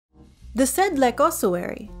The Sedlec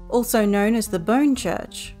Ossuary, also known as the Bone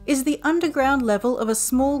Church, is the underground level of a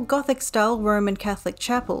small Gothic-style Roman Catholic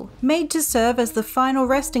chapel made to serve as the final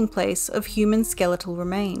resting place of human skeletal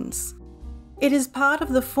remains. It is part of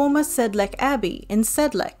the former Sedlec Abbey in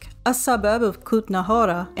Sedlec, a suburb of Kutná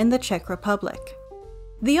Hora in the Czech Republic.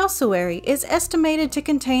 The ossuary is estimated to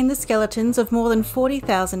contain the skeletons of more than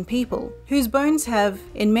 40,000 people, whose bones have,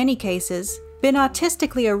 in many cases, been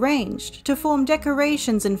artistically arranged to form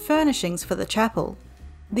decorations and furnishings for the chapel.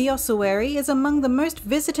 The ossuary is among the most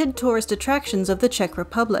visited tourist attractions of the Czech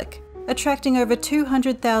Republic, attracting over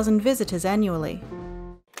 200,000 visitors annually.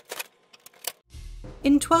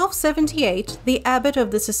 In 1278, the abbot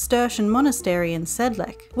of the Cistercian monastery in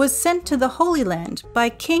Sedlec was sent to the Holy Land by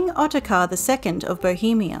King Ottokar II of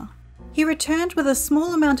Bohemia. He returned with a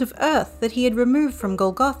small amount of earth that he had removed from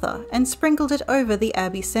Golgotha and sprinkled it over the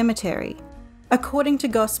abbey cemetery. According to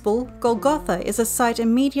Gospel, Golgotha is a site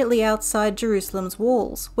immediately outside Jerusalem's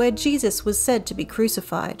walls where Jesus was said to be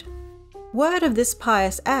crucified. Word of this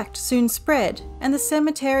pious act soon spread, and the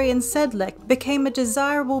cemetery in Sedlec became a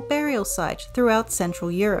desirable burial site throughout Central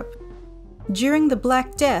Europe. During the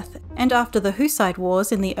Black Death and after the Hussite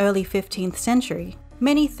Wars in the early 15th century,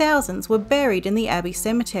 many thousands were buried in the abbey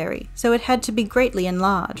cemetery, so it had to be greatly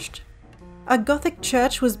enlarged. A Gothic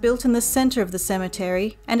church was built in the centre of the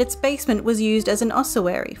cemetery, and its basement was used as an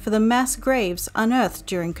ossuary for the mass graves unearthed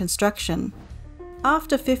during construction.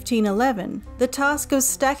 After 1511, the task of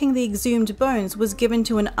stacking the exhumed bones was given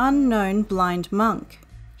to an unknown blind monk.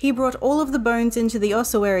 He brought all of the bones into the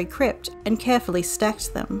ossuary crypt and carefully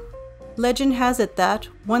stacked them. Legend has it that,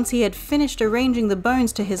 once he had finished arranging the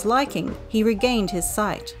bones to his liking, he regained his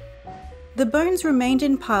sight. The bones remained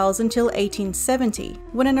in piles until 1870,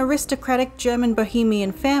 when an aristocratic German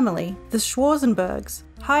Bohemian family, the Schwarzenbergs,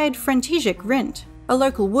 hired František Rindt, a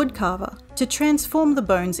local woodcarver, to transform the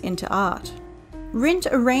bones into art. Rindt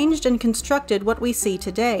arranged and constructed what we see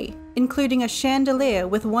today, including a chandelier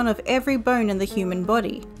with one of every bone in the human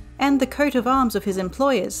body, and the coat of arms of his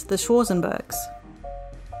employers, the Schwarzenbergs.